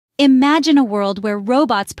Imagine a world where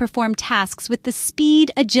robots perform tasks with the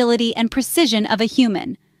speed, agility, and precision of a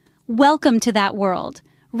human. Welcome to that world.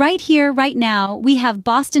 Right here, right now, we have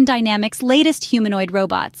Boston Dynamics' latest humanoid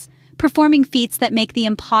robots, performing feats that make the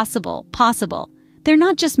impossible possible. They're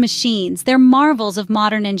not just machines, they're marvels of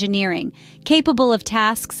modern engineering, capable of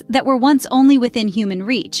tasks that were once only within human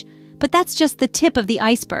reach. But that's just the tip of the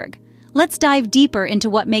iceberg. Let's dive deeper into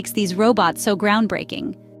what makes these robots so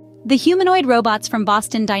groundbreaking. The humanoid robots from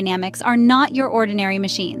Boston Dynamics are not your ordinary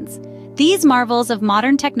machines. These marvels of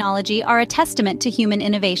modern technology are a testament to human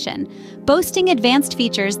innovation, boasting advanced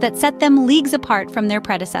features that set them leagues apart from their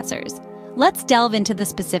predecessors. Let's delve into the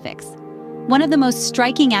specifics. One of the most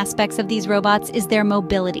striking aspects of these robots is their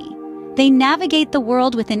mobility. They navigate the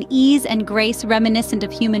world with an ease and grace reminiscent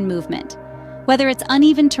of human movement. Whether it's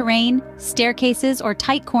uneven terrain, staircases, or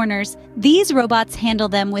tight corners, these robots handle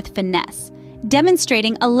them with finesse,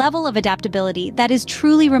 demonstrating a level of adaptability that is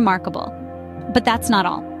truly remarkable. But that's not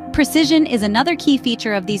all. Precision is another key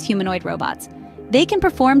feature of these humanoid robots. They can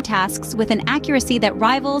perform tasks with an accuracy that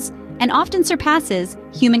rivals and often surpasses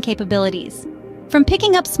human capabilities. From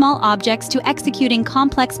picking up small objects to executing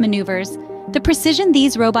complex maneuvers, the precision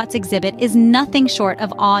these robots exhibit is nothing short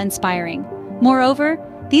of awe-inspiring. Moreover,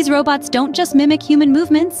 these robots don't just mimic human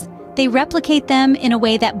movements, they replicate them in a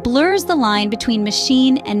way that blurs the line between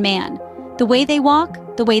machine and man. The way they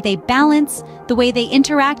walk, the way they balance, the way they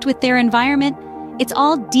interact with their environment, it's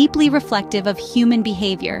all deeply reflective of human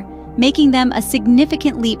behavior, making them a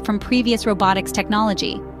significant leap from previous robotics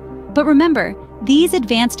technology. But remember, these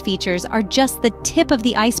advanced features are just the tip of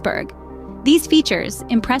the iceberg. These features,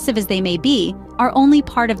 impressive as they may be, are only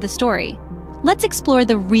part of the story. Let's explore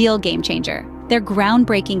the real game changer, their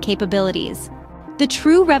groundbreaking capabilities. The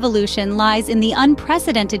true revolution lies in the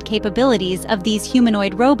unprecedented capabilities of these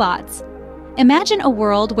humanoid robots. Imagine a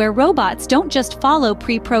world where robots don't just follow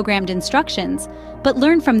pre-programmed instructions, but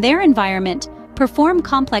learn from their environment, perform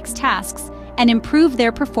complex tasks, and improve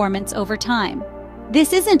their performance over time.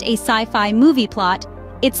 This isn't a sci-fi movie plot,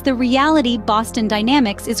 it's the reality Boston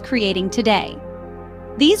Dynamics is creating today.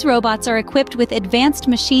 These robots are equipped with advanced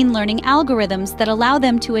machine learning algorithms that allow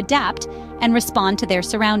them to adapt and respond to their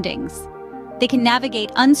surroundings. They can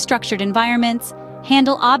navigate unstructured environments,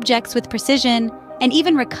 handle objects with precision, and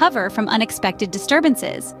even recover from unexpected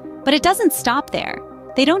disturbances. But it doesn't stop there.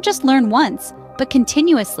 They don't just learn once, but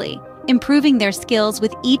continuously, improving their skills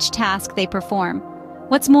with each task they perform.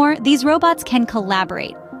 What's more, these robots can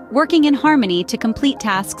collaborate, working in harmony to complete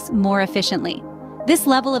tasks more efficiently. This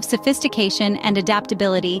level of sophistication and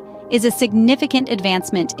adaptability is a significant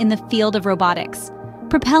advancement in the field of robotics,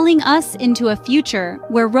 propelling us into a future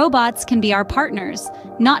where robots can be our partners,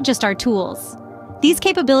 not just our tools. These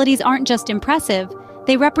capabilities aren't just impressive,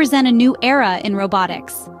 they represent a new era in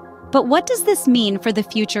robotics. But what does this mean for the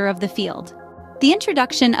future of the field? The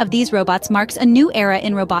introduction of these robots marks a new era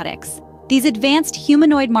in robotics. These advanced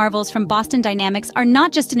humanoid marvels from Boston Dynamics are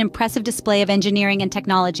not just an impressive display of engineering and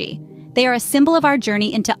technology. They are a symbol of our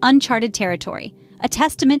journey into uncharted territory, a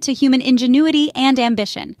testament to human ingenuity and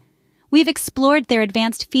ambition. We've explored their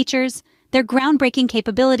advanced features, their groundbreaking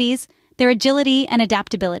capabilities, their agility and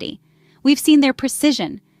adaptability. We've seen their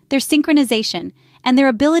precision, their synchronization, and their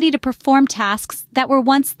ability to perform tasks that were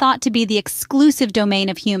once thought to be the exclusive domain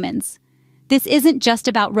of humans. This isn't just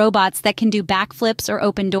about robots that can do backflips or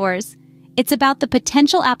open doors. It's about the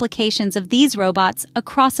potential applications of these robots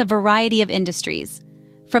across a variety of industries.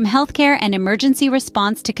 From healthcare and emergency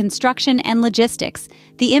response to construction and logistics,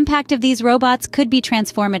 the impact of these robots could be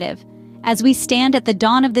transformative. As we stand at the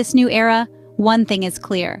dawn of this new era, one thing is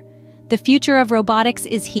clear. The future of robotics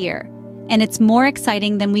is here, and it's more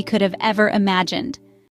exciting than we could have ever imagined.